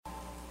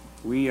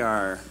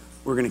We're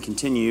going to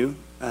continue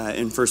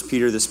in 1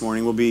 Peter this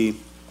morning. We'll be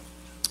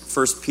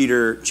 1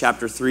 Peter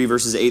chapter 3,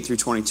 verses 8 through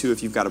 22,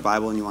 if you've got a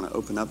Bible and you want to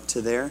open up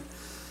to there.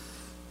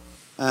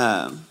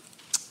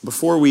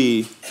 Before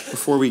we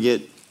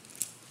get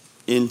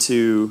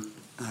into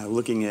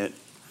looking at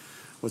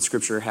what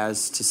Scripture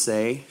has to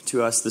say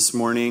to us this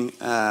morning,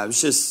 we're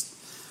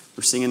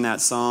singing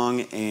that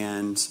song,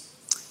 and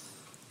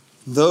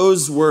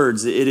those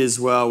words, "It is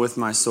well with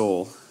my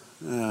soul,"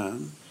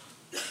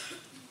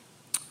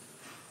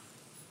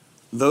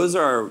 those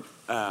are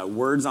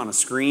words on a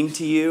screen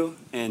to you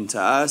and to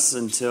us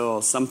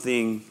until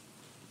something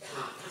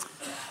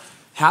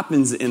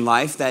happens in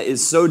life that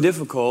is so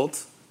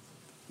difficult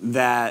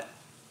that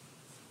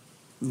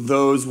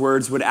those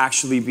words would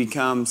actually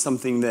become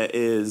something that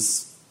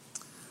is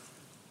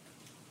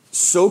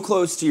so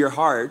close to your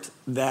heart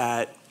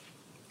that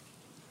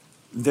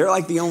they're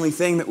like the only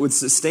thing that would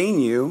sustain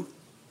you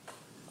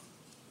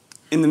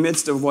in the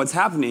midst of what's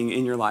happening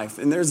in your life.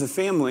 And there's a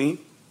family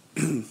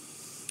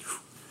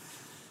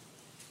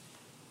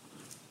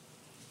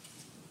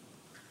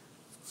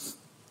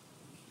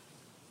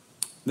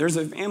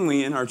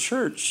in our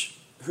church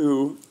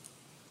who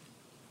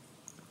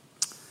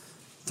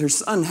their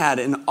son had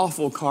an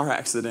awful car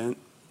accident,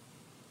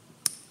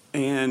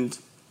 and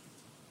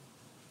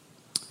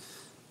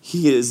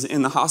he is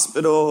in the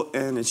hospital,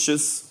 and it's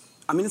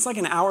like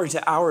an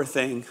hour-to-hour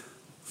thing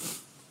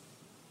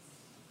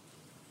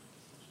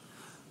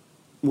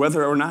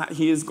whether or not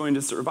he is going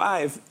to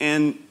survive.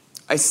 And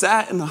I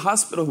sat in the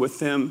hospital with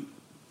them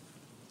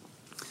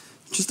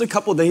just a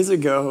couple days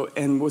ago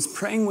and was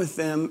praying with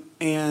them,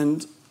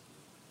 and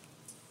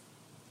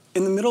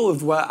in the middle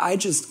of what I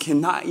just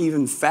cannot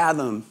even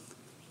fathom,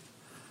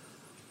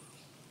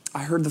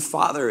 I heard the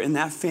father in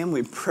that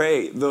family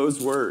pray those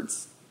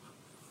words,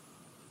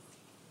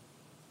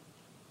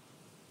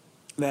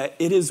 that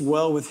it is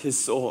well with his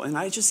soul. And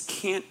I just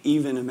can't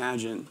even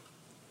imagine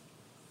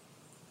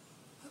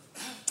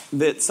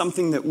that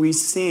something that we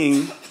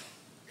sing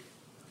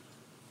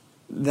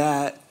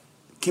that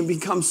can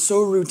become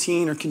so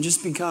routine, or can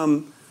just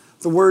become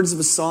the words of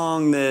a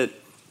song that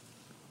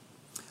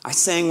I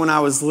sang when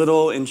I was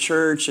little in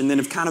church and then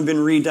have kind of been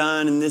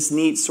redone in this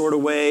neat sort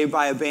of way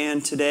by a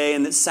band today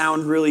and that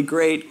sound really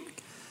great,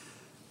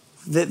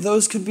 that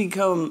those could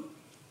become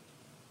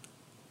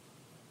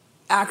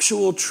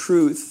actual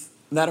truth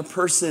that a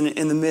person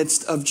in the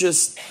midst of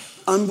just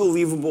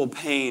unbelievable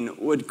pain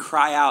would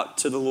cry out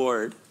to the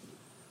Lord.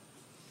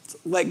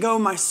 Let go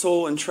my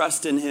soul and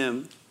trust in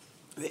him.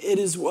 It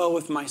is well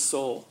with my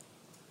soul.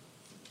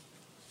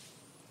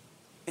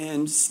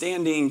 And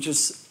standing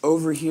just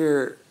over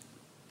here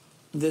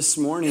this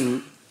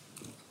morning,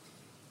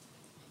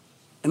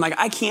 and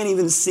I can't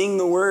even sing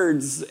the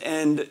words,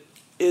 and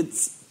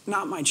it's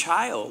not my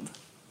child.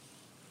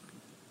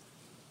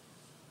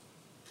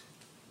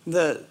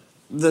 The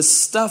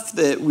stuff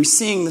that we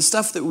sing, the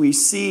stuff that we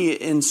see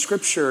in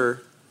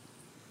Scripture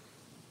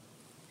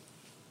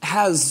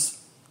has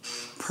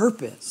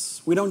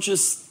purpose. We don't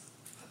just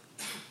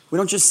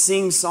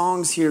sing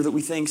songs here that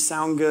we think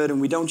sound good, and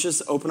we don't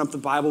just open up the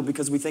Bible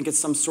because we think it's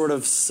some sort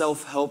of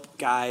self-help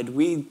guide.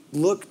 We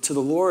look to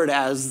the Lord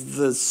as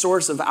the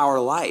source of our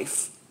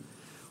life.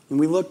 And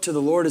we look to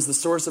the Lord as the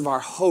source of our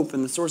hope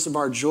and the source of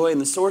our joy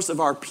and the source of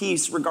our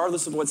peace,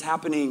 regardless of what's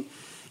happening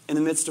in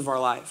the midst of our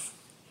life.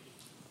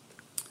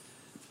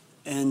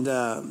 And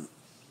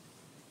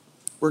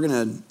we're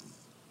going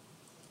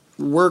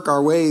to work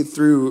our way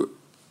through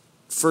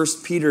 1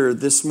 Peter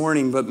this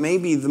morning, but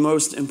maybe the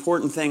most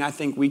important thing I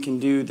think we can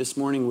do this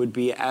morning would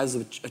be, as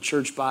a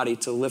church body,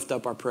 to lift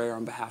up our prayer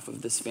on behalf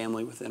of this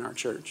family within our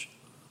church.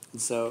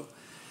 And so,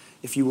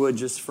 if you would,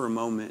 just for a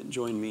moment,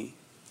 join me.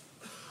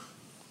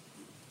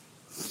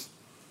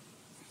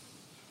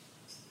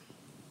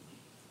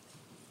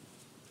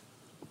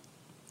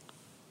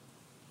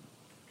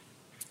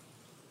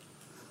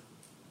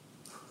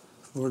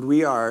 Lord,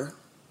 we are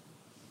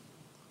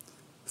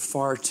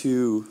far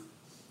too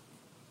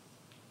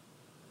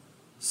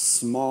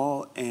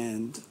small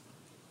and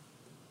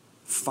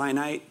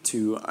finite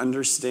to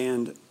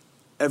understand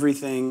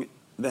everything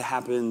that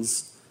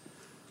happens,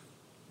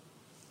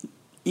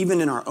 even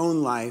in our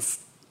own life,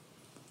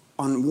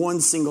 on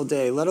one single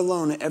day, let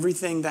alone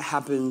everything that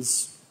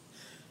happens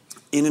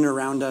in and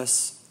around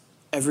us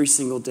every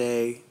single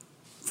day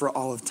for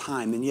all of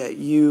time. And yet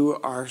you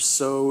are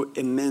so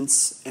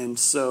immense and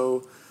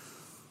so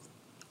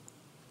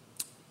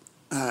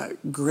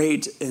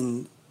great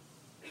and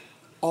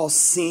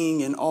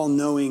all-seeing and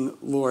all-knowing,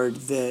 Lord,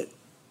 that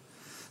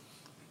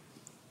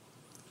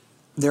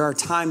there are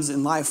times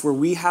in life where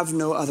we have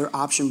no other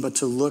option but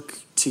to look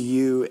to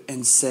you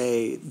and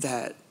say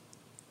that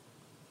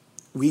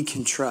we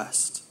can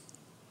trust.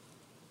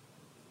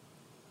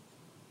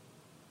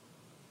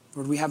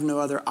 Lord, we have no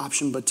other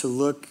option but to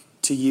look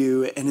to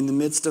you, and in the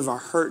midst of our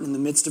hurt, in the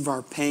midst of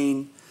our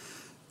pain,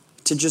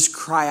 to just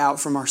cry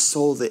out from our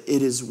soul that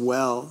it is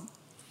well,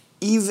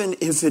 even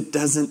if it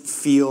doesn't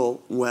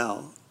feel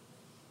well.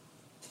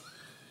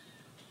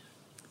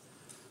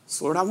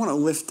 So Lord, I want to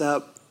lift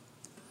up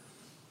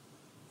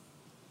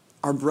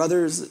our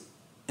brothers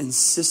and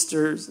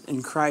sisters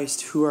in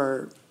Christ who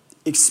are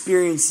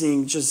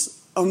experiencing just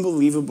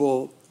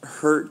unbelievable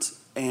hurt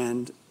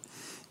and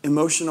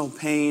emotional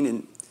pain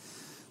and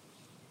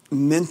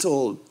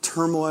mental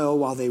turmoil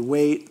while they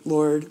wait,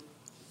 Lord.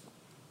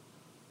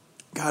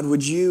 God,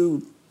 would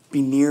you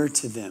be near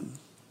to them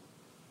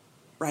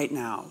right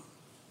now,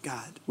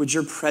 God? Would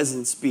your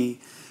presence be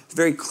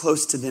very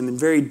close to them and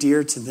very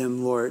dear to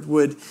them, Lord?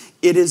 Would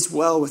 "it is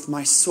well with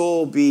my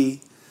soul"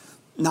 be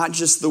not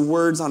just the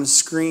words on a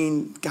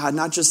screen, God,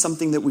 not just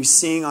something that we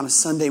sing on a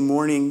Sunday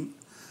morning,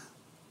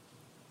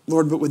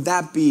 Lord, but would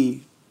that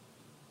be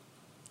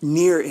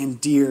near and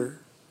dear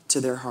to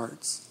their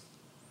hearts?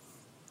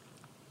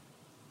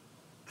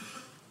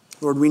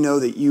 Lord, we know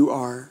that you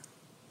are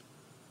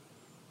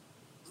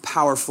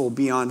powerful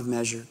beyond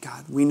measure,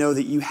 God. We know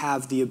that you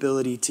have the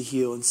ability to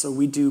heal, and so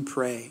we do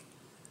pray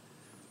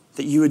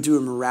that you would do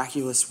a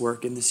miraculous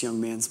work in this young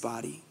man's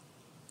body.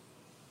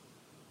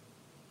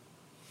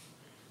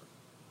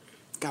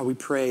 God, we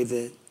pray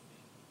that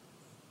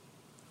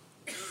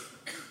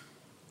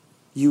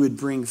you would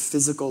bring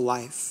physical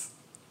life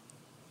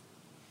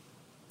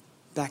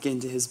back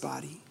into his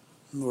body.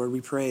 Lord,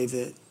 we pray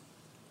that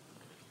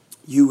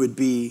you would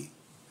be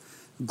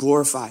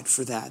glorified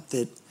for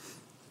that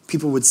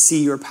people would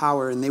see your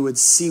power and they would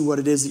see what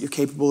it is that you're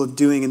capable of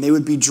doing, and they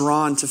would be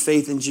drawn to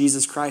faith in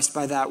Jesus Christ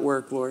by that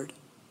work, Lord.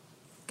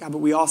 God, but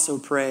we also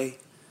pray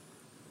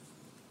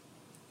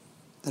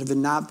that it would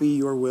not be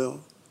your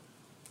will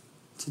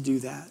to do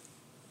that.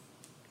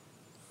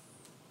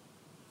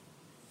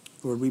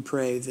 Lord, we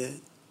pray that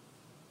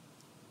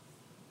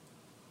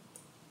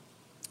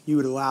you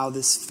would allow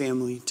this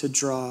family to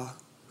draw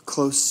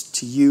close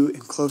to you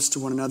and close to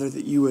one another,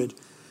 that you would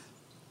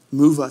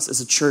move us as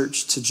a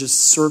church to just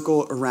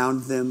circle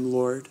around them,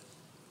 Lord,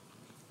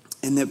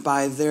 and that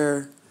by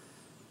their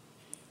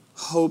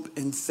hope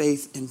and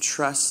faith and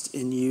trust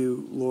in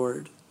you,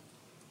 Lord,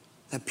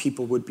 that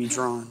people would be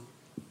drawn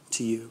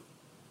to you.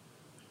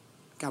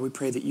 God, we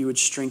pray that you would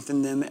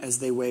strengthen them as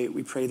they wait.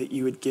 We pray that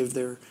you would give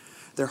their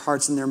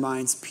hearts and their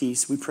minds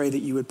peace. We pray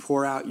that you would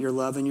pour out your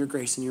love and your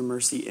grace and your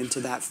mercy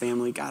into that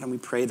family, God, and we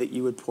pray that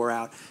you would pour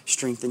out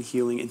strength and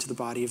healing into the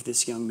body of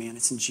this young man.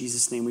 It's in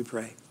Jesus' name we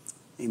pray.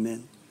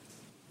 Amen.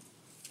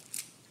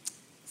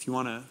 If you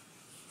want to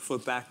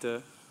flip back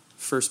to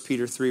 1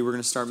 Peter 3, we're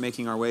going to start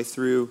making our way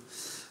through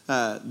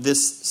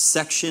this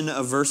section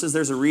of verses.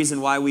 There's a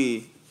reason why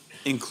we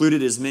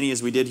included as many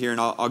as we did here, and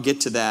I'll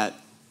get to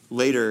that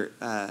later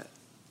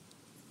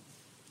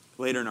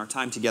in our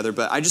time together.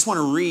 But I just want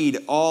to read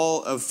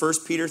all of 1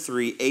 Peter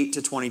 3, 8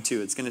 to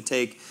 22. It's going to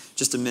take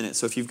just a minute.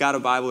 So if you've got a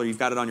Bible or you've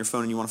got it on your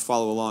phone and you want to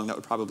follow along, that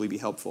would probably be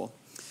helpful.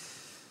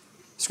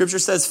 Scripture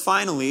says,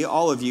 "Finally,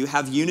 all of you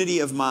have unity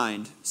of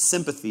mind,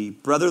 sympathy,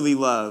 brotherly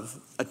love,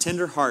 a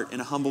tender heart, and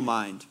a humble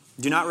mind.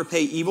 Do not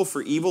repay evil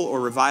for evil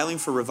or reviling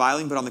for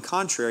reviling, but on the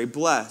contrary,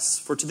 bless.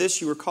 For to this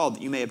you were called,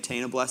 that you may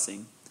obtain a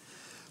blessing.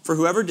 For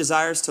whoever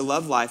desires to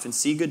love life and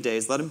see good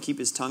days, let him keep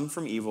his tongue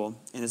from evil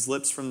and his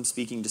lips from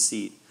speaking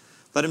deceit.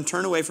 Let him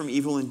turn away from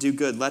evil and do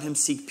good. Let him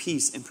seek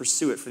peace and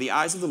pursue it. For the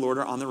eyes of the Lord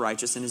are on the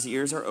righteous, and his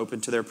ears are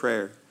open to their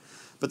prayer.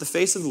 But the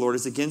face of the Lord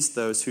is against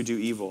those who do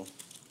evil.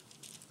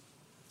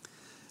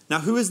 Now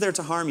who is there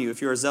to harm you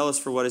if you are zealous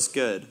for what is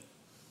good?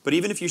 But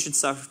even if you should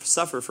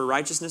suffer for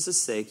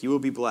righteousness' sake, you will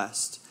be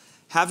blessed.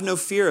 Have no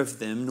fear of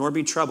them, nor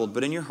be troubled,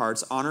 but in your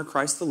hearts honor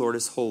Christ the Lord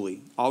as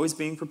holy, always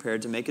being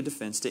prepared to make a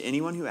defense to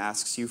anyone who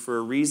asks you for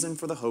a reason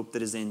for the hope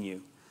that is in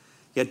you.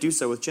 Yet do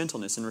so with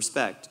gentleness and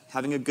respect,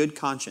 having a good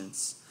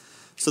conscience,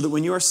 so that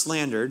when you are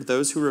slandered,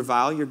 those who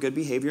revile your good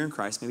behavior in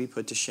Christ may be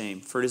put to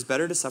shame. For it is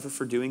better to suffer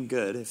for doing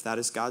good, if that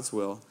is God's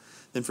will,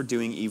 than for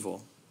doing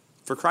evil.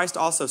 For Christ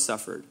also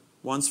suffered,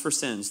 once for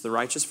sins, the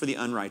righteous for the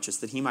unrighteous,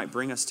 that he might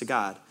bring us to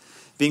God,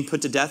 being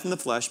put to death in the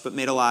flesh, but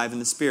made alive in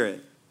the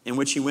Spirit, in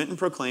which he went and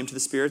proclaimed to the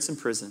spirits in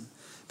prison,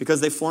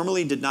 because they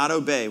formerly did not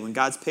obey when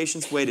God's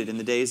patience waited in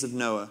the days of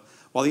Noah,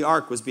 while the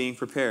ark was being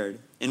prepared,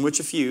 in which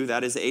a few,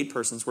 that is 8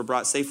 persons, were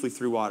brought safely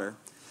through water.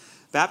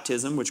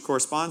 Baptism, which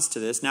corresponds to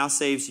this, now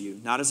saves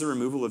you, not as a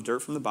removal of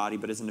dirt from the body,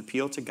 but as an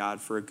appeal to God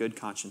for a good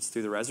conscience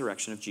through the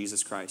resurrection of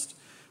Jesus Christ,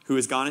 who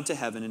has gone into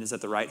heaven and is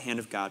at the right hand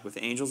of God, with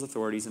angels,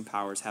 authorities, and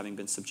powers having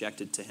been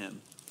subjected to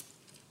him."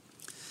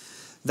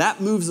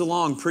 That moves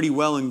along pretty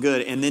well and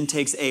good, and then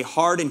takes a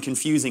hard and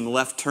confusing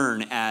left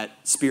turn at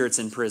spirits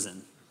in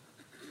prison.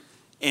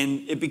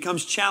 And it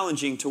becomes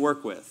challenging to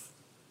work with.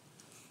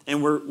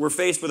 And we're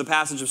faced with a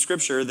passage of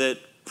Scripture that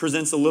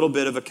presents a little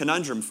bit of a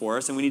conundrum for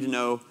us, and we need to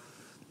know,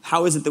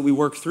 how is it that we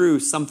work through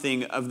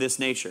something of this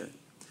nature?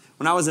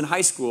 When I was in high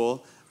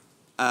school,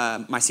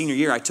 my senior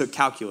year, I took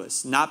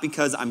calculus, not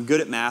because I'm good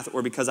at math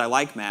or because I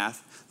like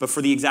math, but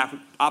for the exact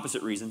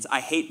opposite reasons. I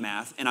hate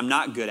math, and I'm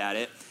not good at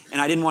it, and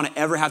I didn't want to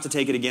ever have to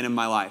take it again in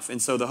my life.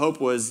 And so the hope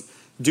was,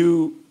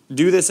 do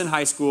this in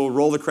high school,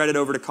 roll the credit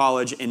over to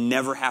college, and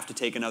never have to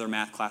take another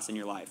math class in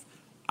your life.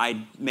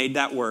 I made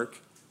that work,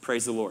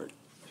 praise the Lord.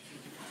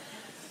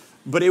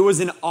 But it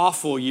was an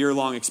awful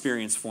year-long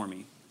experience for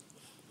me.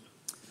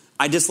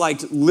 I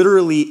disliked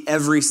literally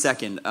every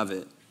second of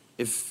it.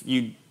 If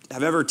you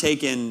have ever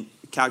taken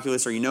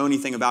calculus or you know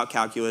anything about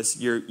calculus,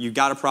 you've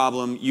got a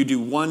problem, you do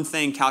one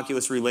thing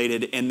calculus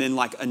related and then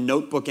like a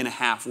notebook and a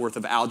half worth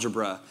of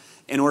algebra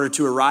in order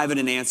to arrive at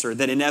an answer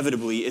that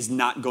inevitably is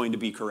not going to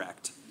be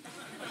correct.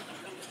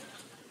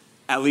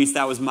 At least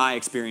that was my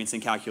experience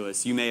in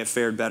calculus. You may have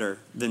fared better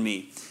than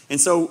me. And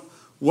so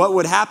what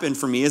would happen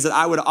for me is that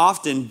I would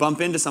often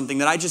bump into something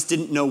that I just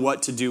didn't know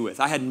what to do with.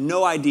 I had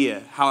no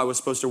idea how I was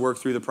supposed to work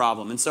through the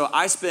problem. And so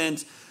I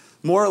spent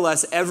more or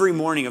less every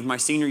morning of my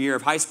senior year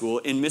of high school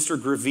in Mr.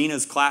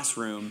 Gravina's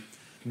classroom,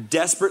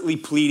 desperately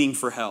pleading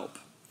for help.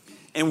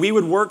 And we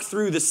would work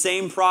through the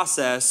same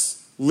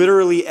process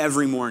literally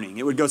every morning.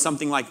 It would go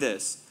something like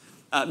this.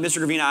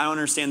 Mr. Gravina, I don't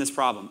understand this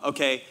problem.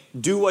 Okay,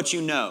 do what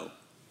you know.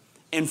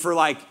 And for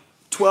like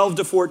 12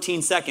 to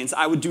 14 seconds,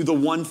 I would do the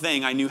one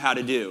thing I knew how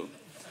to do.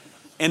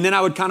 And then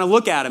I would kind of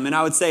look at him and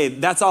I would say,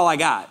 that's all I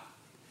got.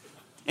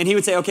 And he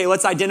would say, okay,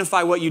 let's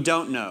identify what you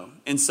don't know.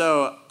 And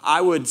so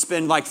I would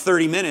spend like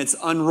 30 minutes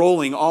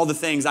unrolling all the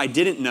things I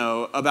didn't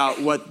know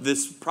about what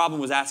this problem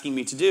was asking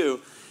me to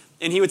do.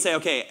 And he would say,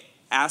 okay,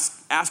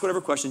 ask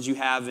whatever questions you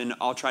have and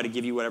I'll try to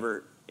give you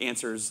whatever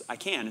answers I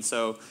can. And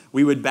so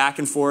we would back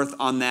and forth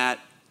on that.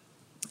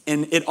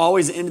 And it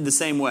always ended the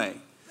same way.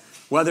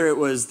 Whether it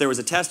was there was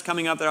a test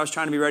coming up that I was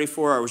trying to be ready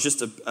for, or it was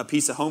just a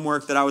piece of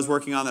homework that I was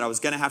working on that I was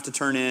going to have to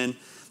turn in.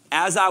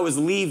 As I was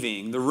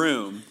leaving the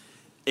room,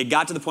 it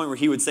got to the point where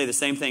he would say the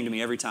same thing to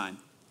me every time.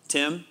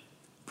 Tim,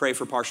 pray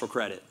for partial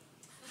credit.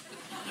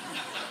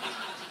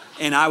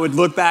 And I would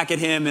look back at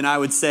him and I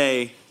would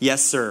say,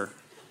 yes, sir.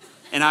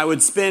 And I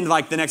would spend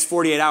like the next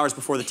 48 hours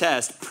before the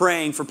test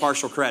praying for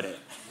partial credit.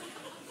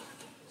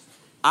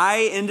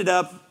 I ended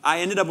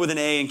up with an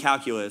A in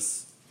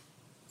calculus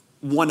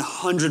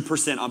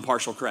 100% on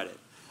partial credit.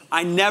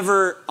 I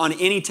never on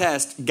any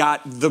test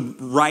got the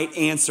right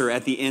answer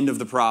at the end of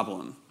the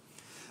problem.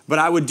 But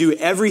I would do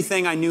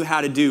everything I knew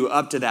how to do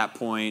up to that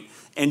point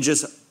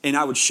and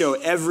I would show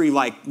every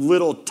like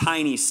little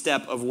tiny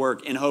step of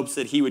work in hopes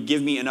that he would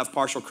give me enough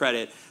partial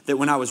credit that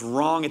when I was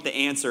wrong at the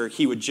answer,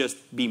 he would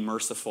just be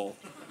merciful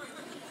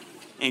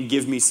and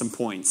give me some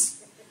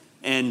points.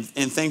 And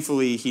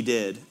thankfully he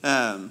did.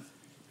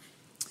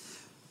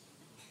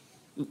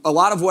 A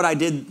lot of what I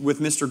did with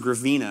Mr.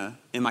 Gravina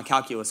in my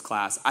calculus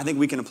class, I think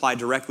we can apply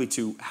directly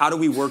to how do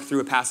we work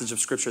through a passage of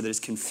Scripture that is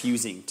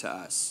confusing to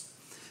us.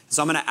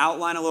 So I'm going to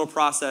outline a little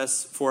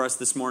process for us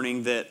this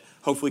morning that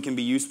hopefully can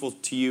be useful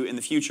to you in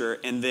the future,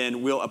 and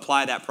then we'll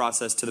apply that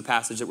process to the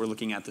passage that we're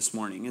looking at this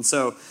morning. And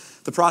so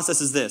the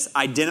process is this.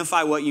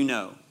 Identify what you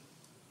know.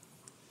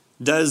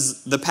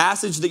 Does the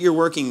passage that you're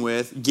working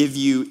with give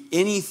you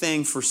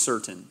anything for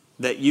certain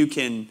that you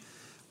can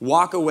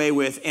walk away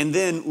with and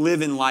then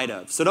live in light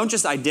of? So don't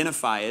just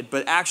identify it,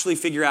 but actually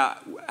figure out,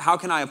 how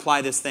can I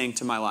apply this thing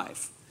to my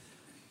life?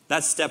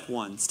 That's step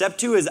one. Step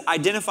two is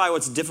identify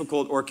what's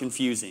difficult or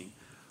confusing.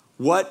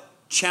 What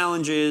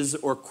challenges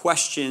or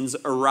questions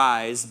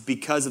arise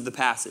because of the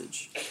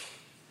passage?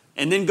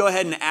 And then go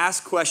ahead and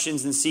ask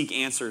questions and seek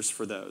answers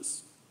for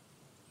those.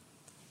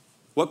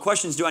 What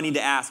questions do I need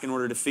to ask in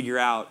order to figure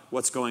out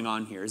what's going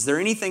on here? Is there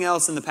anything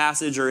else in the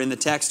passage or in the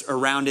text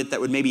around it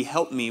that would maybe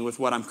help me with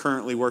what I'm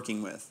currently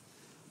working with?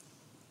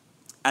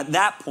 At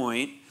that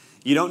point,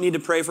 you don't need to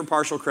pray for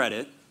partial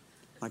credit,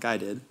 like I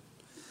did.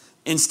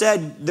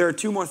 Instead, there are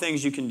two more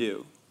things you can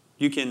do.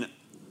 You can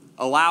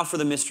allow for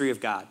the mystery of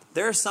God.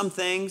 There are some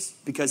things,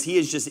 because He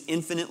is just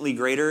infinitely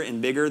greater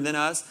and bigger than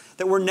us,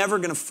 that we're never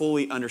going to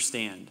fully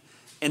understand.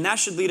 And that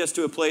should lead us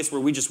to a place where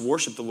we just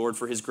worship the Lord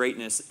for His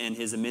greatness and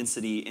His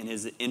immensity and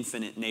His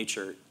infinite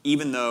nature,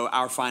 even though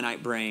our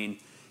finite brain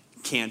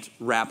can't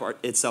wrap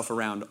itself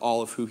around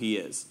all of who He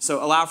is.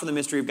 So allow for the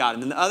mystery of God.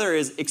 And then the other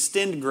is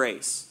extend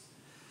grace.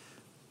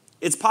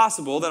 It's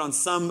possible that on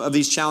some of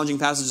these challenging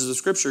passages of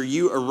Scripture,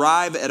 you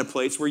arrive at a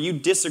place where you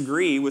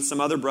disagree with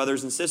some other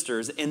brothers and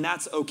sisters, and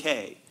that's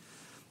okay.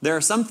 There are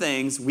some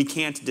things we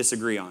can't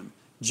disagree on.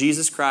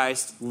 Jesus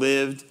Christ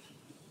lived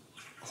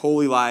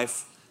holy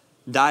life,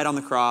 died on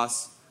the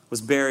cross,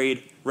 was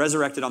buried,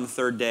 resurrected on the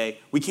third day.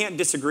 We can't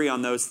disagree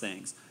on those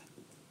things.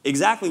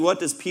 Exactly what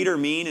does Peter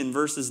mean in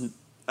verses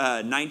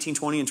 19,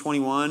 20, and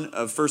 21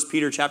 of 1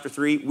 Peter chapter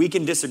 3, we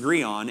can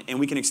disagree on, and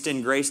we can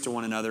extend grace to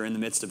one another in the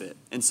midst of it.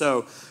 And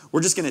so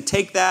we're just going to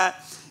take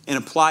that and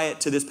apply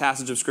it to this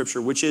passage of Scripture,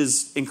 which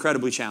is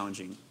incredibly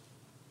challenging.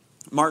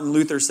 Martin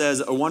Luther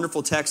says, a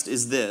wonderful text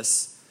is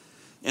this,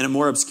 and a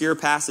more obscure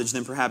passage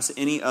than perhaps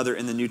any other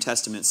in the New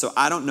Testament. So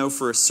I don't know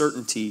for a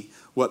certainty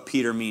what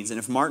Peter means. And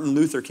if Martin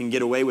Luther can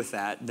get away with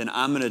that, then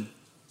I'm going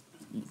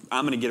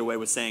to get away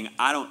with saying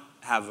I don't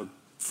have a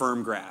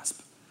firm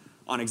grasp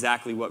on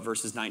exactly what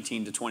verses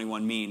 19 to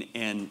 21 mean,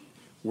 and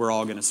we're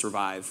all going to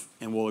survive,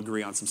 and we'll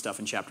agree on some stuff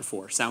in chapter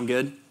 4. Sound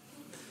good?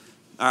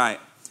 All right.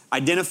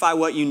 Identify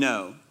what you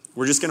know.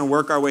 We're just going to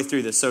work our way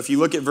through this. So if you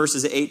look at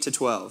verses 8 to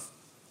 12,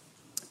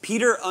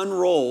 Peter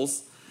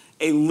unrolls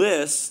a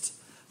list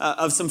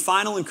of some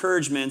final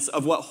encouragements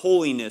of what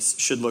holiness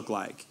should look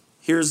like.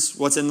 Here's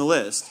what's in the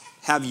list.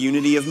 Have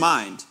unity of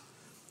mind.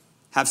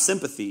 Have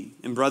sympathy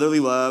and brotherly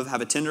love.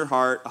 Have a tender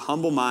heart, a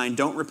humble mind.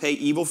 Don't repay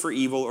evil for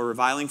evil or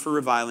reviling for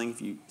reviling.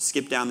 If you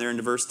skip down there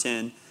into verse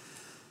 10.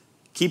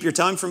 Keep your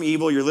tongue from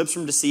evil, your lips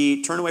from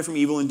deceit. Turn away from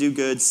evil and do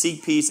good.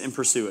 Seek peace and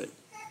pursue it.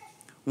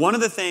 One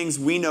of the things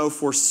we know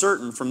for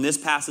certain from this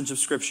passage of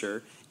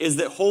Scripture is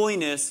that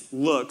holiness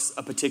looks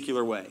a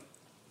particular way.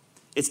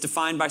 It's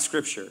defined by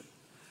Scripture.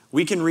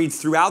 We can read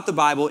throughout the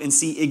Bible and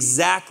see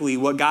exactly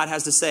what God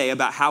has to say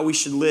about how we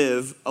should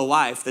live a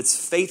life that's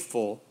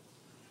faithful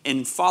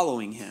in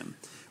following Him.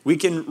 We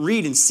can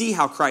read and see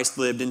how Christ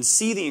lived and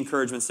see the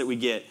encouragements that we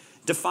get.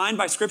 Defined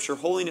by Scripture,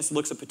 holiness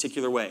looks a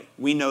particular way.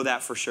 We know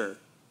that for sure.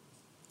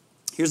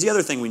 Here's the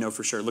other thing we know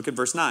for sure. Look at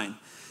verse 9.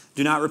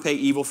 Do not repay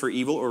evil for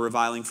evil or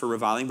reviling for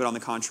reviling, but on the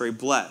contrary,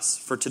 bless,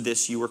 for to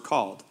this you were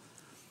called.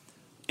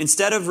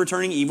 Instead of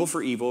returning evil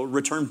for evil,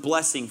 return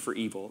blessing for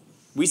evil.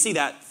 We see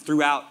that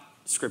throughout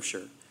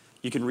Scripture.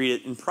 You can read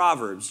it in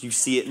Proverbs. You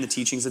see it in the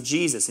teachings of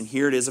Jesus. And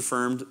here it is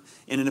affirmed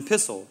in an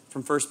epistle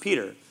from 1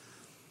 Peter.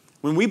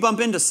 When we bump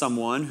into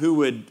someone who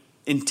would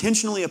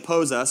intentionally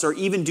oppose us or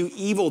even do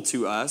evil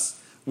to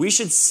us, we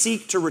should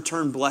seek to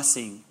return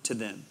blessing to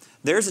them.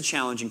 There's a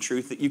challenging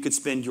truth that you could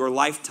spend your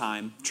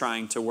lifetime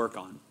trying to work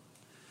on.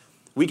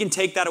 We can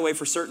take that away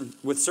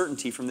with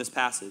certainty from this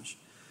passage.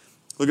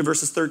 Look at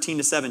verses 13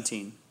 to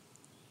 17.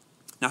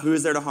 Now who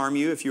is there to harm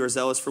you if you are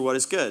zealous for what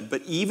is good?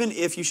 But even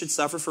if you should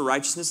suffer for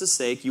righteousness'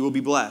 sake, you will be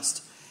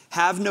blessed.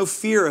 Have no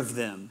fear of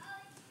them,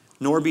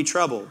 nor be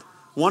troubled.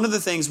 One of the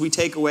things we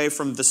take away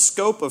from the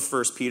scope of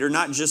 1 Peter,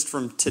 not just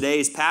from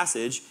today's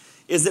passage,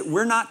 is that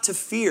we're not to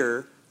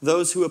fear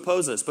those who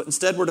oppose us, but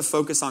instead we're to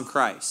focus on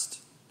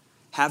Christ.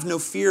 Have no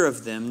fear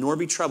of them, nor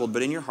be troubled,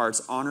 but in your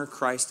hearts honor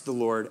Christ the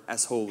Lord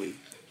as holy.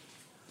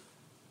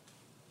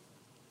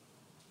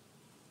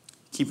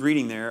 Keep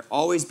reading there.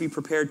 Always be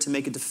prepared to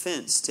make a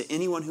defense to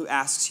anyone who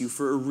asks you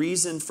for a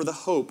reason for the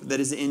hope that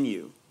is in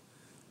you.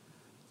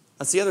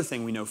 That's the other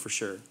thing we know for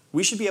sure.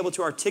 We should be able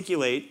to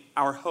articulate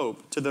our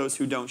hope to those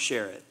who don't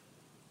share it.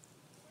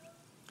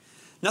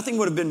 Nothing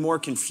would have been more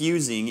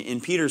confusing in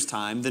Peter's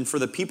time than for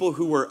the people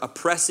who were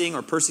oppressing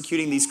or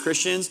persecuting these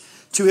Christians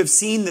to have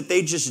seen that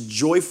they just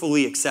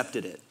joyfully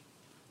accepted it.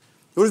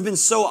 It would have been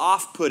so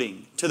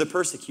off-putting to the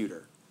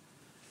persecutor.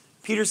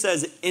 Peter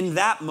says, in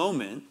that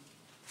moment,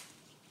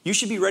 you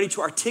should be ready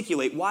to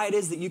articulate why it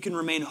is that you can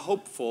remain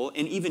hopeful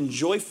and even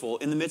joyful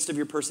in the midst of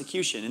your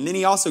persecution. And then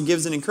he also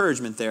gives an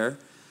encouragement there,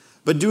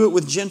 but do it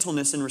with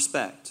gentleness and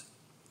respect.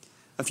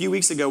 A few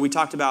weeks ago, we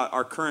talked about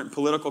our current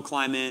political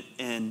climate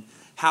and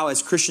how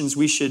as Christians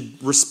we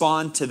should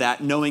respond to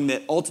that, knowing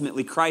that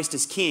ultimately Christ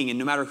is king, and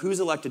no matter who's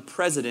elected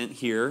president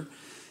here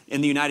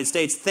in the United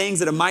States,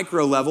 things at a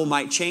micro level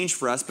might change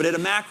for us, but at a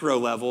macro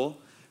level,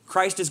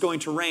 Christ is going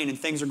to reign and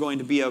things are going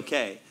to be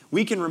okay.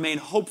 We can remain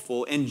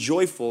hopeful and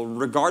joyful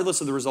regardless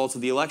of the results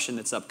of the election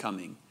that's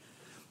upcoming.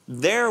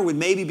 There would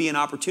maybe be an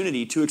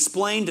opportunity to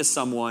explain to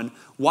someone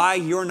why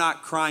you're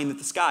not crying that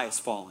the sky is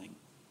falling.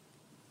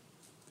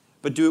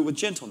 But do it with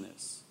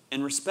gentleness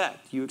and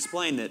respect. You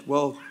explain that,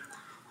 well,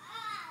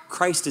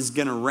 Christ is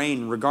going to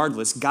reign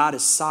regardless. God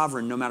is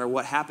sovereign no matter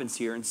what happens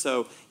here. And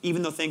so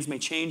even though things may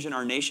change in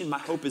our nation, my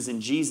hope is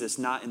in Jesus,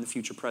 not in the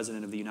future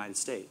president of the United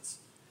States.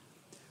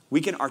 We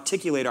can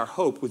articulate our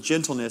hope with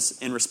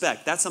gentleness and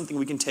respect. That's something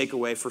we can take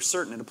away for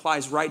certain. It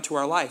applies right to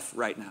our life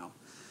right now.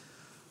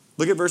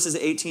 Look at verses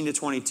 18 to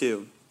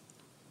 22.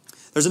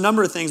 There's a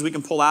number of things we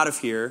can pull out of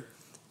here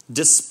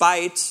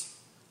despite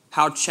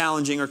how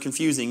challenging or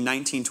confusing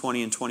 19,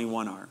 20, and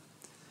 21 are.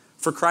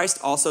 For Christ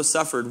also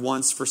suffered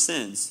once for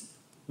sins.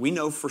 We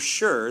know for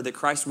sure that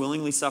Christ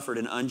willingly suffered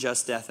an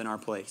unjust death in our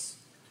place.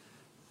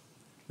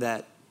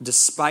 That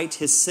despite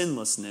his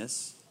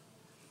sinlessness,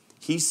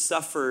 he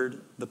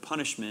suffered the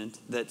punishment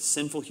that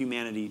sinful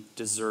humanity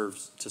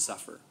deserves to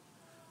suffer.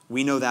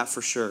 We know that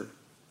for sure.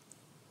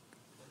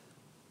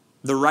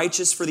 The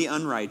righteous for the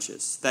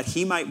unrighteous, that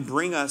he might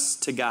bring us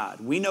to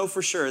God. We know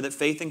for sure that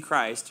faith in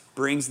Christ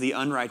brings the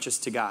unrighteous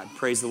to God.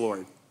 Praise the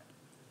Lord.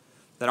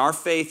 That our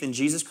faith in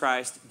Jesus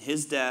Christ,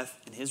 his death,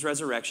 and his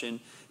resurrection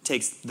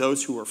takes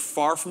those who are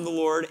far from the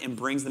Lord and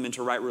brings them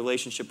into right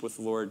relationship with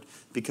the Lord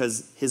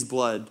because his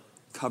blood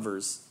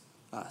covers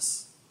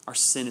us. Our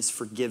sin is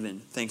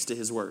forgiven thanks to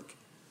his work.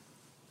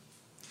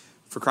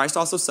 For Christ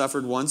also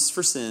suffered once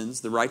for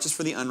sins, the righteous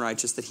for the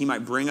unrighteous, that he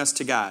might bring us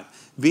to God,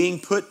 being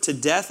put to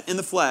death in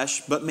the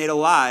flesh, but made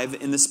alive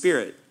in the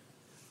spirit.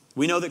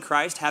 We know that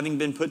Christ, having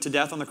been put to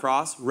death on the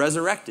cross,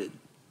 resurrected.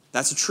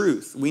 That's a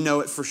truth. We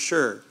know it for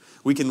sure.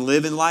 We can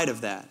live in light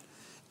of that.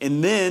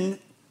 And then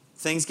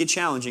things get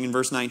challenging in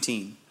verse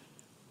 19.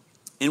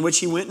 In which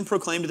he went and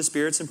proclaimed to the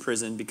spirits in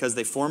prison because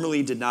they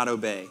formerly did not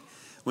obey.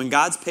 When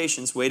God's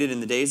patience waited in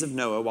the days of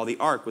Noah while the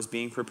ark was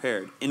being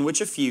prepared, in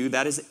which a few,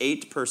 that is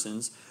 8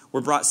 persons, were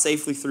brought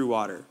safely through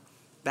water.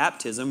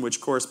 Baptism,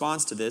 which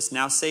corresponds to this,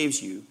 now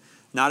saves you,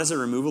 not as a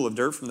removal of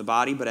dirt from the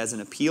body, but as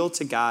an appeal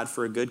to God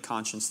for a good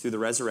conscience through the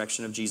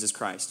resurrection of Jesus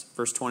Christ.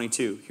 Verse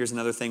 22, here's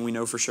another thing we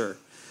know for sure.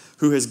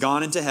 Who has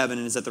gone into heaven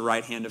and is at the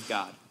right hand of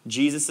God.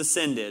 Jesus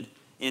ascended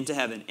into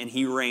heaven and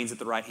he reigns at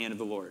the right hand of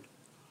the Lord.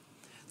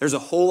 There's a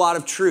whole lot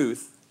of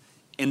truth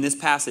in this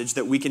passage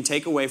that we can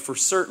take away for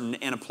certain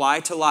and apply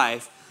to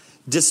life,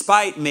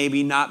 despite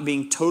maybe not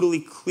being totally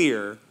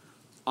clear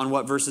on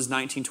what verses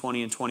 19,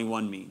 20, and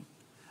 21 mean.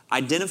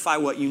 Identify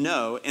what you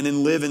know and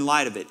then live in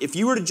light of it. If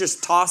you were to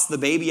just toss the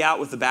baby out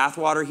with the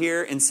bathwater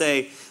here and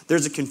say,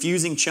 there's a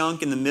confusing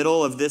chunk in the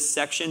middle of this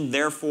section,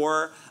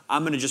 therefore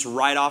I'm going to just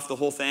write off the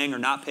whole thing or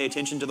not pay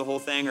attention to the whole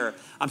thing, or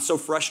I'm so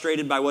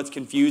frustrated by what's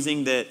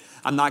confusing that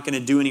I'm not going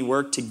to do any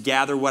work to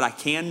gather what I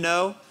can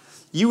know,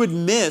 you would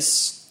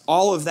miss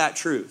all of that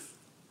truth.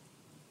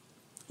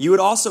 You would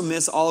also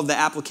miss all of the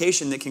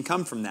application that can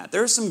come from that.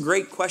 There are some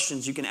great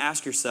questions you can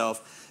ask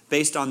yourself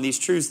based on these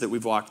truths that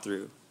we've walked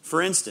through.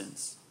 For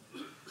instance,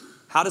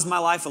 how does my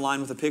life align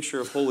with a picture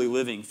of holy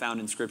living found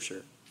in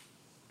Scripture?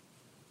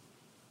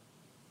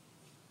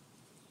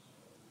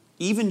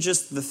 Even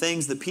just the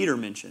things that Peter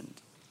mentioned,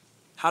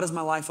 how does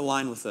my life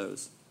align with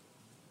those?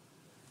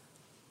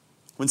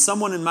 When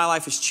someone in my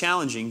life is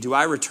challenging, do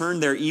I return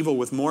their evil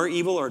with more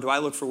evil, or do I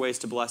look for ways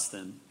to bless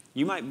them?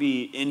 You might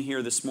be in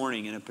here this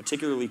morning in a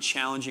particularly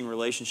challenging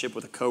relationship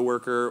with a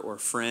coworker or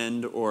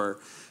friend or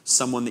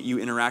someone that you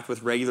interact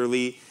with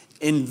regularly,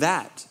 and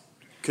that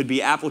could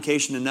be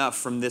application enough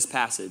from this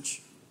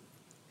passage.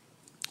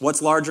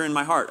 What's larger in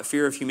my heart, a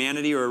fear of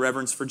humanity or a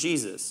reverence for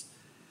Jesus?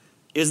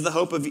 Is the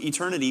hope of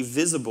eternity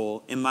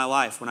visible in my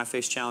life when I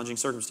face challenging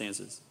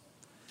circumstances?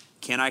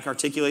 Can I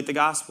articulate the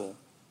gospel?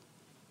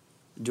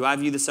 Do I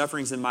view the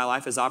sufferings in my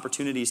life as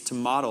opportunities to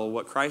model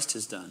what Christ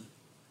has done?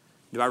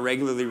 Do I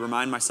regularly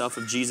remind myself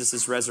of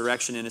Jesus'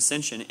 resurrection and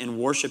ascension and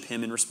worship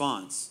him in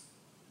response?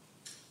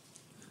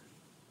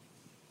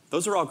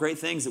 Those are all great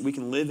things that we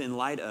can live in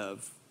light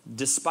of,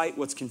 despite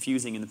what's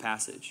confusing in the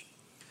passage.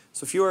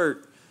 So if you are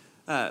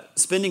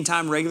spending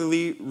time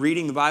regularly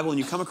reading the Bible and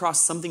you come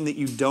across something that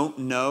you don't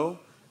know,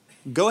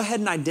 go ahead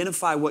and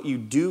identify what you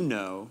do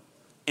know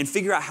and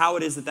figure out how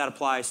it is that that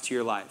applies to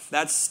your life.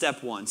 That's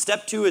step one.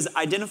 Step two is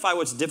identify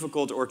what's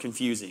difficult or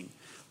confusing.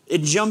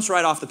 It jumps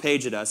right off the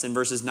page at us in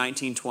verses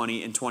 19,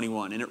 20, and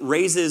 21, and it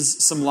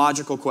raises some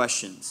logical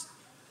questions.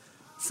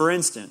 For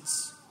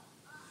instance,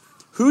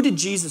 who did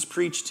Jesus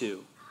preach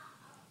to?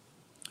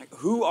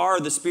 Who are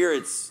the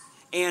spirits?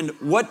 And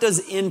what does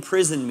in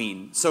prison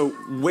mean? So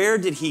where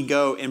did he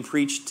go and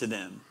preach to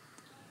them?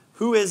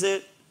 Who is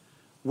it?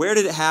 Where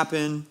did it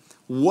happen?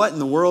 What in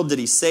the world did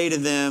he say to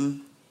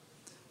them?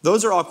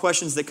 Those are all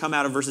questions that come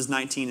out of verses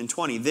 19 and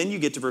 20. Then you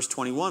get to verse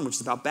 21, which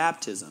is about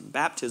baptism.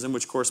 Baptism,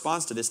 which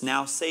corresponds to this,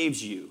 now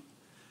saves you.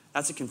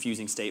 That's a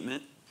confusing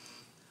statement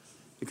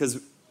because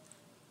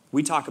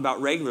we talk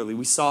about regularly.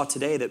 We saw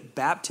today that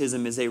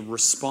baptism is a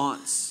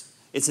response.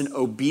 It's an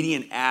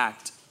obedient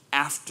act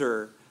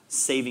after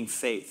saving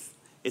faith.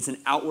 It's an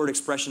outward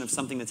expression of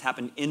something that's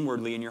happened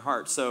inwardly in your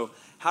heart. So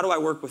how do I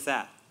work with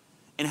that?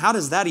 And how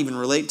does that even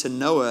relate to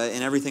Noah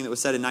and everything that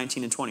was said in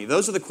 19 and 20?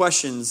 Those are the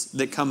questions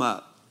that come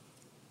up.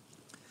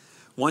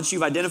 Once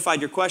you've identified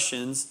your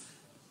questions,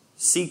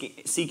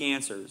 seek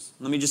answers.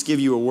 Let me just give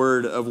you a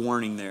word of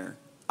warning there.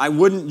 I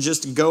wouldn't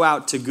just go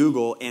out to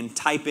Google and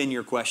type in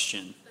your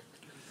question.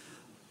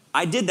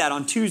 I did that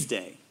on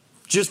Tuesday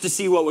just to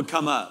see what would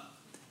come up.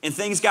 And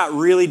things got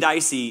really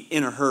dicey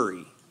in a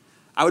hurry.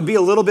 I would be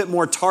a little bit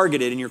more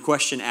targeted in your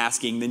question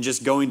asking than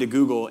just going to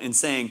Google and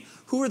saying,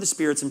 who are the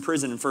spirits in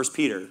prison in 1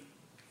 Peter?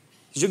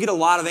 Because you'll get a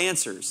lot of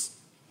answers,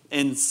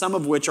 and some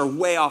of which are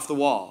way off the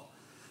wall.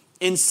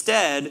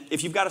 Instead,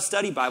 if you've got a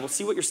study Bible,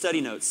 see what your study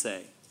notes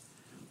say.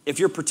 If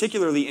you're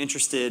particularly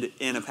interested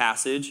in a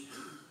passage,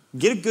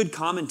 get a good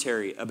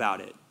commentary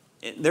about it.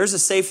 There's a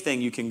safe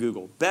thing you can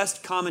Google.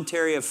 Best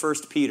commentary of 1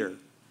 Peter.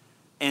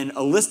 And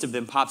a list of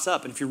them pops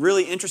up. And if you're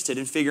really interested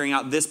in figuring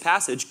out this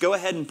passage, go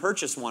ahead and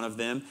purchase one of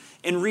them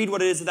and read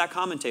what it is that that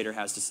commentator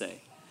has to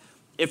say.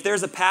 If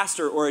there's a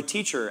pastor or a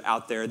teacher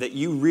out there that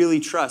you really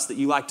trust, that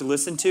you like to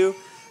listen to,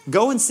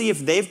 go and see if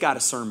they've got a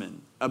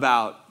sermon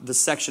about the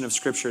section of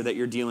Scripture that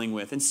you're dealing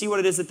with and see what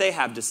it is that they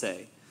have to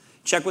say.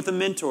 Check with a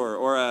mentor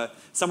or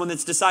someone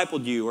that's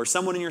discipled you or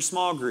someone in your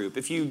small group.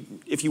 If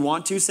you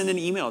want to, send an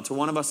email to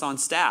one of us on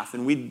staff,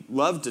 and we'd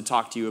love to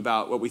talk to you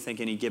about what we think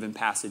any given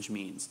passage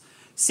means.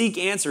 Seek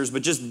answers,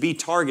 but just be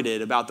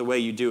targeted about the way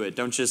you do it.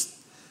 Don't just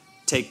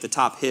take the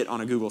top hit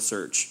on a Google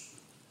search.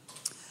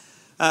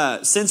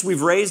 Since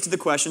we've raised the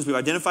questions, we've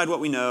identified what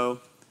we know,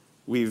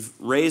 we've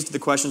raised the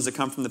questions that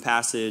come from the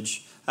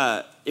passage,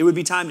 it would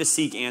be time to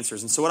seek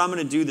answers. And so what I'm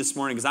going to do this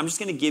morning is I'm just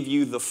going to give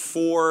you the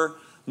 4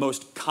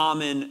 most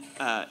common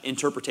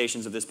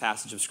interpretations of this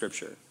passage of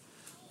Scripture.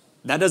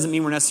 That doesn't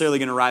mean we're necessarily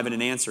going to arrive at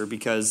an answer,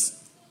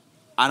 because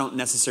I don't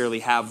necessarily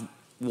have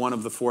one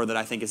of the 4 that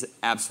I think is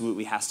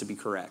absolutely has to be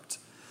correct.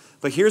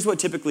 But here's what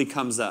typically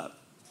comes up.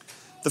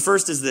 The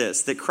first is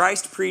this, that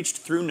Christ preached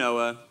through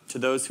Noah to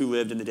those who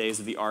lived in the days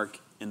of the ark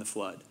and the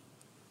flood.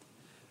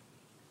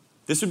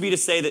 This would be to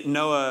say that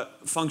Noah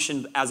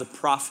functioned as a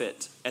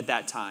prophet at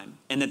that time,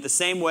 and that the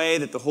same way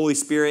that the Holy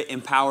Spirit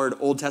empowered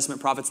Old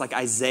Testament prophets like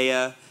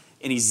Isaiah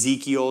and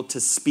Ezekiel to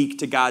speak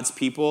to God's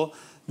people,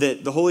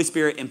 that the Holy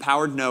Spirit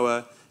empowered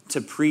Noah to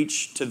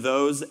preach to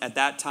those at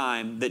that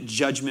time that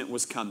judgment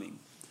was coming.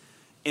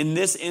 In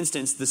this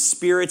instance, the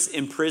spirits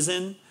in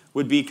prison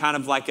would be kind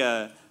of like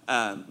a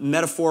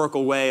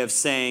metaphorical way of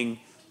saying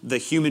the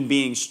human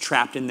beings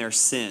trapped in their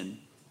sin,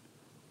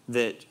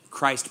 that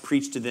Christ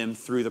preached to them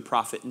through the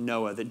prophet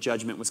Noah that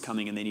judgment was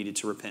coming and they needed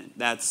to repent.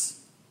 That's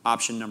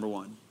option number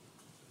one.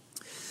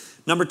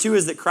 Number two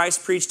is that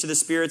Christ preached to the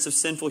spirits of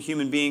sinful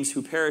human beings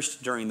who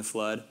perished during the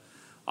flood,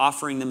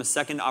 offering them a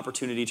second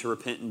opportunity to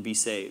repent and be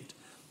saved.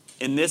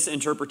 In this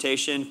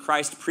interpretation,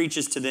 Christ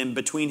preaches to them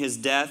between his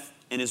death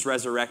and his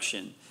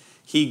resurrection.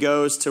 He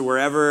goes to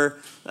wherever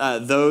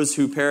those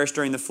who perished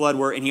during the flood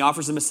were, and he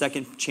offers them a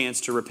second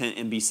chance to repent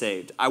and be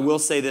saved. I will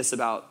say this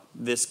about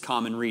this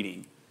common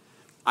reading.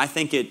 I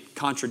think it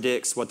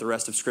contradicts what the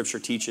rest of Scripture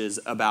teaches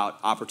about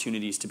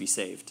opportunities to be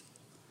saved.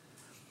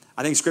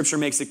 I think Scripture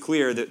makes it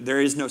clear that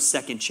there is no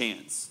second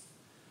chance,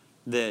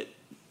 that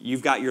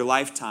you've got your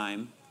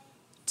lifetime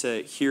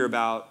to hear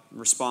about,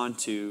 respond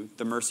to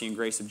the mercy and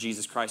grace of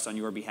Jesus Christ on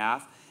your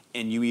behalf,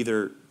 and you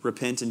either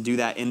repent and do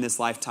that in this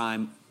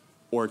lifetime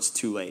or it's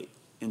too late.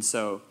 And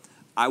so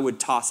I would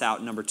toss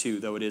out number two,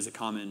 though it is a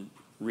common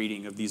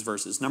reading of these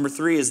verses. Number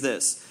three is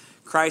this: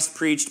 Christ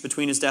preached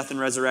between his death and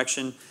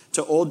resurrection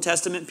to Old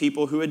Testament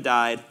people who had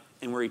died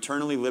and were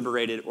eternally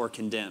liberated or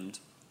condemned.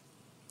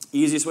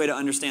 Easiest way to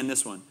understand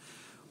this one: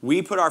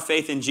 we put our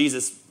faith in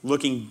Jesus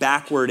looking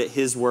backward at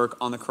his work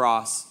on the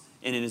cross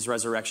and in his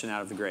resurrection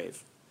out of the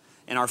grave.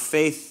 And our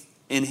faith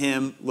in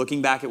him,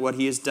 looking back at what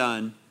he has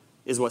done,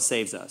 is what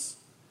saves us.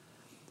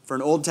 For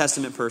an Old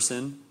Testament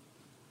person,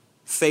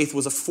 faith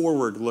was a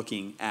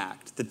forward-looking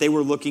act, that they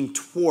were looking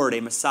toward a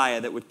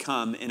Messiah that would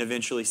come and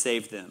eventually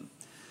save them.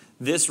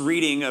 This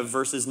reading of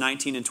verses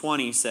 19 and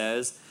 20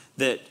 says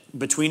that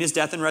between his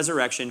death and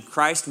resurrection,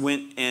 Christ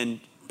went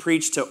and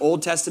preached to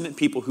Old Testament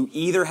people who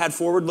either had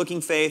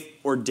forward-looking faith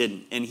or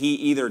didn't. And he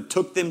either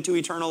took them to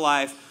eternal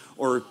life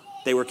or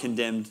they were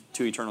condemned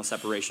to eternal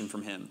separation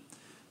from him.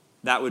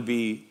 That would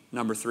be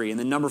number three. And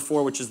then number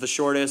four, which is the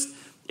shortest,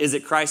 is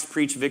that Christ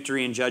preached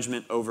victory and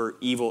judgment over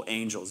evil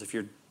angels. If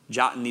you're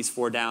jotting these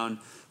four down,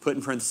 put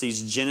in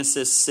parentheses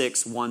Genesis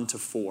 6,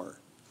 1-4.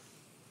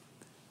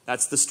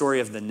 That's the story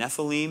of the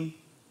Nephilim.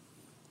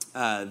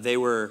 They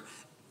were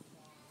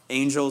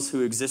angels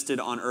who existed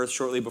on earth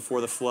shortly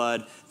before the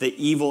flood. The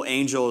evil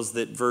angels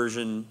that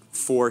version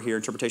 4 here,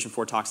 interpretation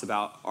 4, talks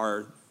about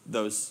are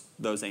those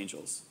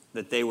angels.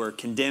 That they were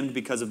condemned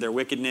because of their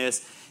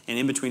wickedness, and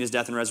in between his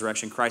death and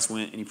resurrection, Christ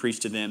went and he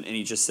preached to them, and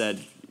he just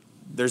said,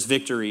 there's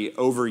victory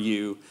over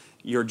you.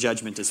 Your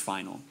judgment is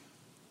final.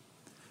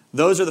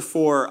 Those are the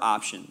four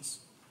options,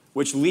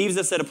 which leaves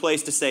us at a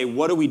place to say,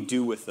 what do we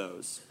do with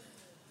those?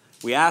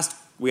 We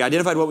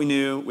identified what we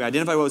knew, we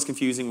identified what was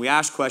confusing, we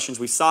asked questions,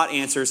 we sought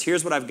answers.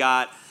 Here's what I've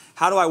got.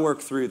 How do I work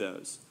through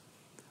those?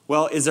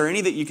 Well, is there any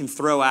that you can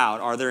throw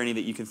out? Are there any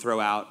that you can throw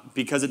out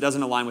because it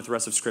doesn't align with the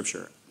rest of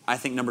Scripture? I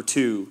think number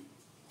two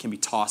can be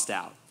tossed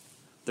out.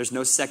 There's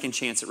no second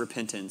chance at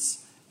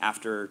repentance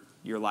after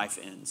your life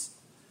ends.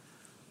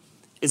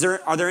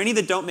 Are there any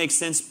that don't make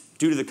sense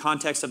due to the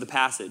context of the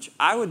passage?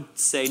 I would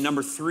say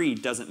number three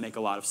doesn't make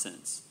a lot of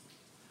sense.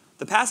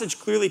 The passage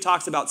clearly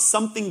talks about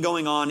something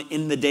going on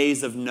in the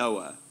days of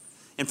Noah.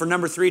 And for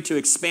number three to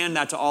expand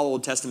that to all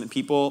Old Testament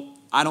people,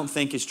 I don't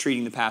think is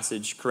treating the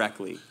passage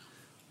correctly.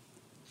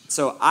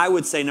 So I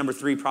would say number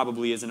three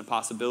probably isn't a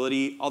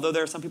possibility, although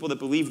there are some people that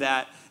believe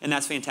that, and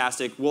that's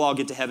fantastic. We'll all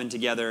get to heaven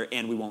together,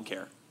 and we won't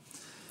care.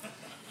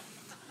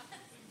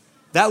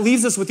 That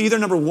leaves us with either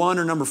number one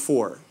or number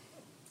four.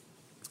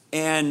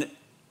 And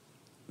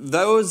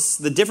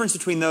the difference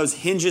between those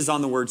hinges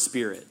on the word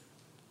spirit.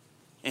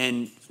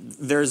 And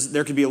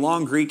there could be a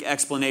long Greek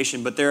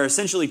explanation, but there are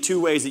essentially two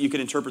ways that you could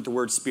interpret the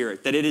word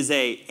spirit. That it is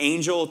an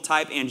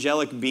angel-type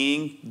angelic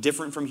being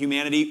different from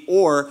humanity,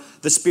 or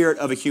the spirit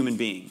of a human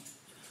being.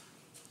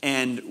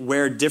 And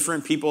where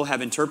different people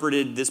have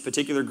interpreted this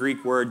particular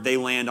Greek word, they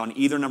land on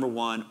either number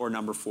one or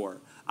number four.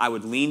 I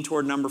would lean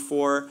toward number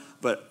four,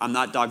 but I'm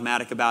not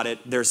dogmatic about it.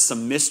 There's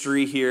some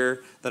mystery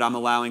here that I'm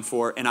allowing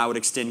for, and I would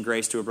extend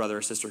grace to a brother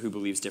or sister who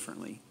believes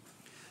differently.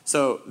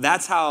 So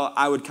that's how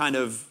I would kind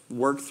of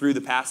work through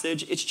the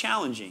passage. It's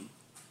challenging.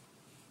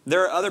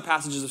 There are other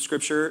passages of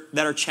Scripture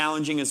that are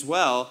challenging as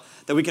well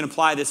that we can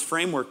apply this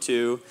framework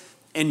to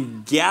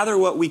and gather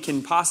what we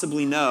can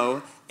possibly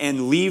know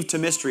and leave to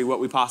mystery what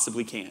we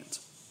possibly can't.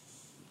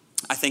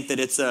 I think that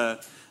it's a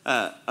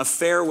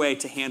fair way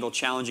to handle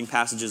challenging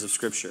passages of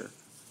Scripture.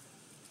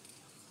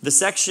 The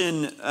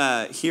section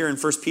here in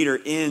 1 Peter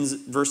ends,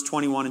 verse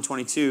 21 and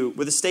 22,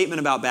 with a statement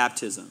about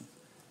baptism.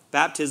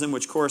 Baptism,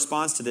 which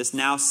corresponds to this,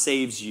 now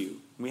saves you.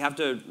 We have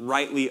to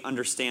rightly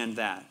understand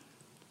that.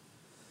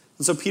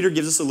 And so Peter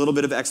gives us a little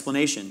bit of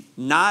explanation.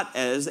 Not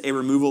as a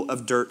removal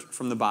of dirt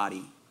from the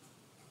body.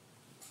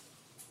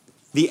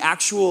 The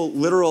actual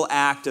literal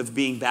act of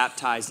being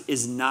baptized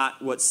is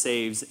not what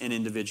saves an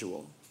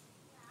individual.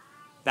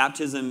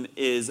 Baptism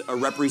is a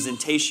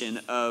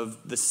representation of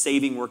the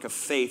saving work of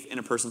faith in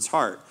a person's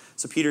heart.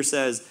 So Peter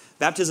says,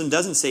 baptism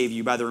doesn't save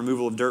you by the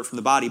removal of dirt from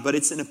the body, but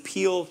it's an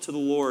appeal to the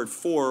Lord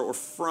for or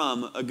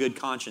from a good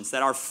conscience.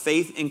 That our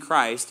faith in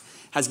Christ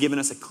has given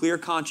us a clear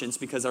conscience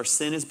because our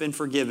sin has been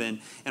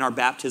forgiven, and our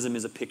baptism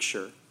is a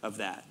picture of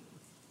that.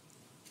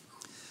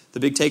 The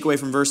big takeaway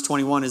from verse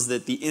 21 is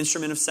that the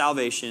instrument of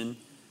salvation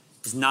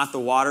is not the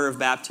water of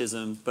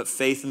baptism, but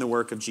faith in the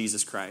work of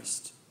Jesus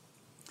Christ.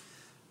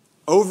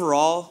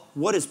 Overall,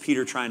 what is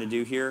Peter trying to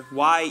do here?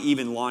 Why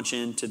even launch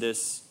into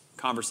this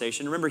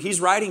conversation? Remember, he's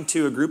writing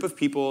to a group of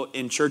people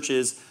in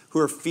churches who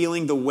are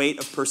feeling the weight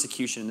of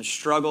persecution, the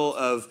struggle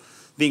of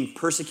being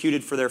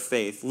persecuted for their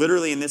faith.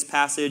 Literally in this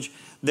passage,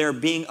 they're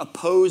being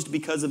opposed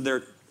because of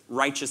their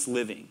righteous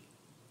living.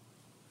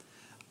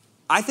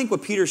 I think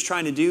what Peter's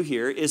trying to do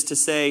here is to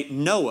say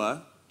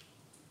Noah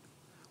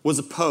was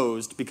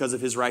opposed because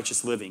of his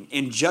righteous living,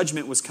 and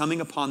judgment was coming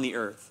upon the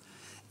earth.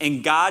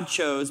 And God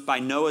chose, by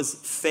Noah's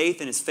faith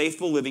and his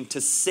faithful living,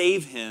 to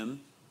save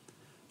him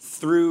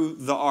through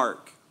the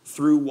ark,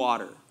 through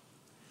water.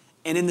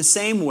 And in the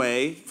same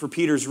way, for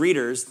Peter's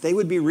readers, they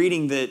would be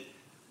reading that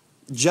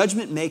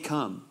judgment may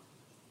come,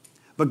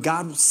 but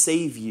God will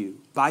save you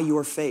by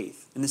your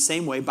faith. In the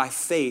same way, by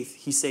faith,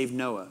 he saved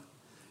Noah.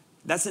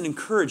 That's an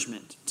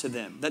encouragement to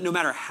them, that no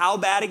matter how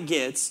bad it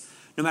gets,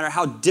 no matter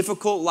how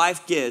difficult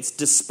life gets,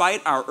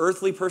 despite our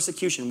earthly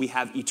persecution, we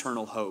have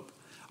eternal hope.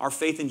 Our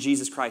faith in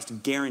Jesus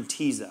Christ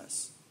guarantees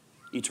us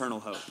eternal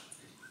hope.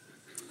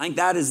 I think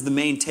that is the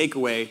main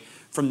takeaway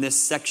from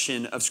this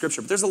section of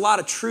Scripture. But there's a lot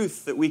of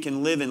truth that we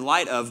can live in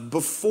light of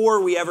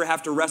before we ever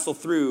have to wrestle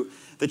through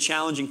the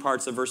challenging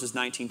parts of verses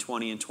 19,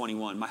 20, and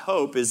 21. My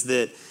hope is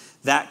that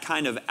that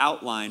kind of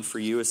outline for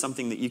you is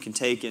something that you can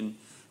take and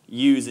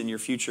use in your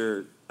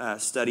future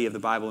study of the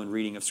Bible and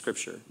reading of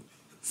Scripture.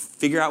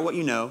 Figure out what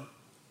you know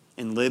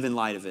and live in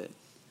light of it.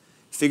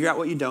 Figure out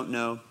what you don't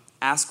know,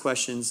 ask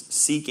questions,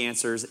 seek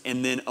answers,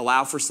 and then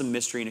allow for some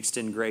mystery and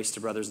extend grace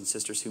to brothers and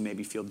sisters who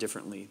maybe feel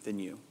differently than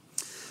you.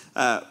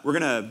 We're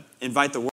going to invite the